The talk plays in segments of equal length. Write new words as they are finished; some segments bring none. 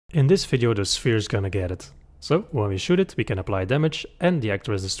In this video the sphere is gonna get it. So when we shoot it we can apply damage and the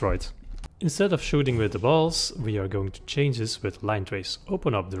actor is destroyed. Instead of shooting with the balls we are going to change this with line trace.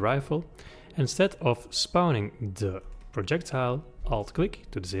 Open up the rifle. Instead of spawning the projectile, alt click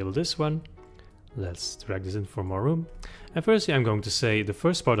to disable this one. Let's drag this in for more room. And firstly I'm going to say the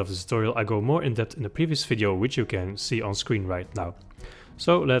first part of the tutorial I go more in depth in the previous video, which you can see on screen right now.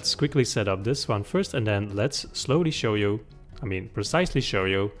 So let's quickly set up this one first and then let's slowly show you, precisely show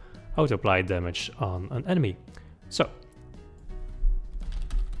you how to apply damage on an enemy. So,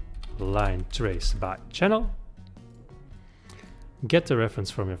 line trace by channel. Get the reference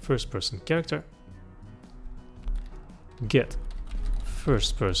from your first person character. Get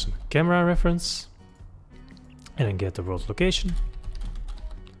first person camera reference. And then get the world location.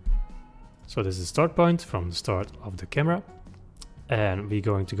 So this is the start point from the start of the camera. And we're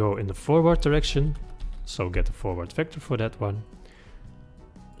going to go in the forward direction. So get the forward vector for that one.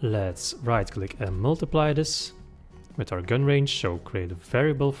 Let's right click and multiply this with our gun range. So create a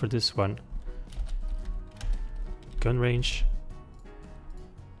variable for this one. Gun range.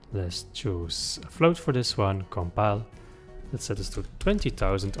 Let's choose a float for this one. Compile. Let's set this to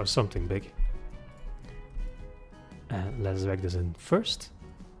 20,000 or something big. And let's drag this in first.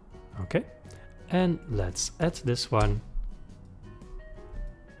 Okay. And let's add this one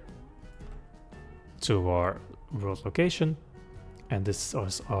to our world location. And this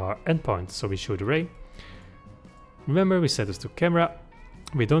is our endpoint, so we shoot array. Remember we set this to camera.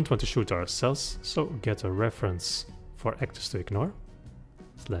 We don't want to shoot ourselves, so get a reference for actors to ignore.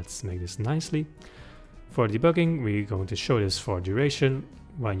 So let's make this nicely. For debugging, we're going to show this for duration.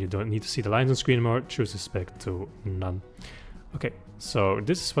 When you don't need to see the lines on screen anymore, choose this back to none. Okay, so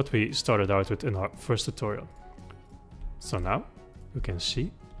this is what we started out with in our first tutorial. So now you can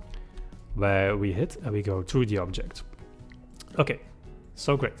see where we hit and we go through the object. Okay,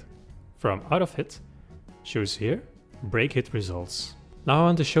 so great. From out of hit, choose here, break hit results. Now I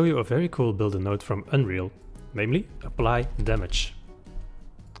want to show you a very cool build-in node from Unreal, namely apply damage.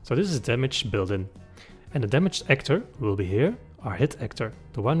 So this is damage built-in, and the damaged actor will be here, our hit actor.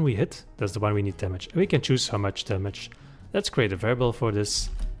 The one we hit, that's the one we need damage. And we can choose how much damage. Let's create a variable for this.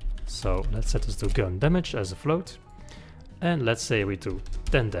 So let's set this to gun damage as a float. And let's say we do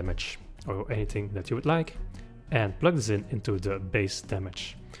 10 damage. Or anything that you would like, and plug this into the base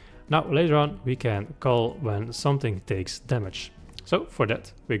damage. Now later on we can call when something takes damage. So for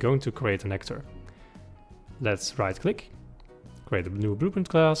that we're going to create an actor. Let's right click, create a new blueprint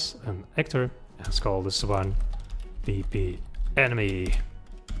class, an actor, and let's call this one PP enemy.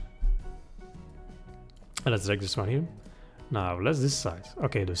 And let's drag this one here. Now let's decide.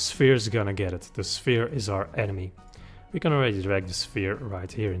 Okay, the sphere is gonna get it. The sphere is our enemy. We can already drag the sphere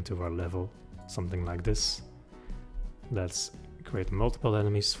right here into our level, something like this. Let's create multiple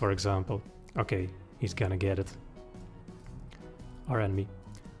enemies, for example. Okay, he's gonna get it. Our enemy.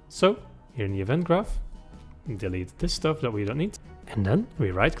 So, here in the event graph, delete this stuff that we don't need. And then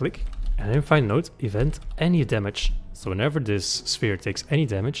we right click and then find node event any damage. So whenever this sphere takes any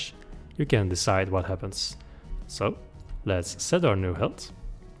damage, you can decide what happens. So, let's set our new health.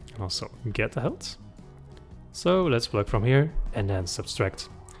 And also get the health. So let's plug from here and then subtract.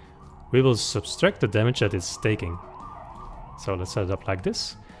 We will subtract the damage that it's taking. So let's set it up like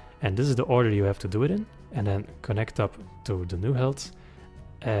this. And this is the order you have to do it in. And then connect up to the new health.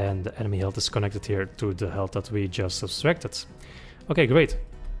 And the enemy health is connected here to the health that we just subtracted. Okay, great.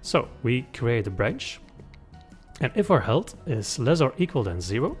 So we create a branch. And if our health is less or equal than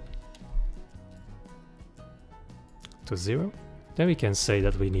 0, then we can say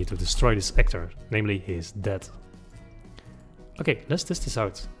that we need to destroy this actor, namely he is dead. Okay, let's test this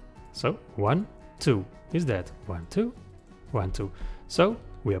out. So 1, 2, he's dead. 1, 2, 1, 2. So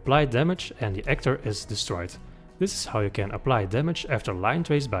we apply damage and the actor is destroyed. This is how you can apply damage after line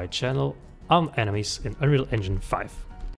trace by channel on enemies in Unreal Engine 5.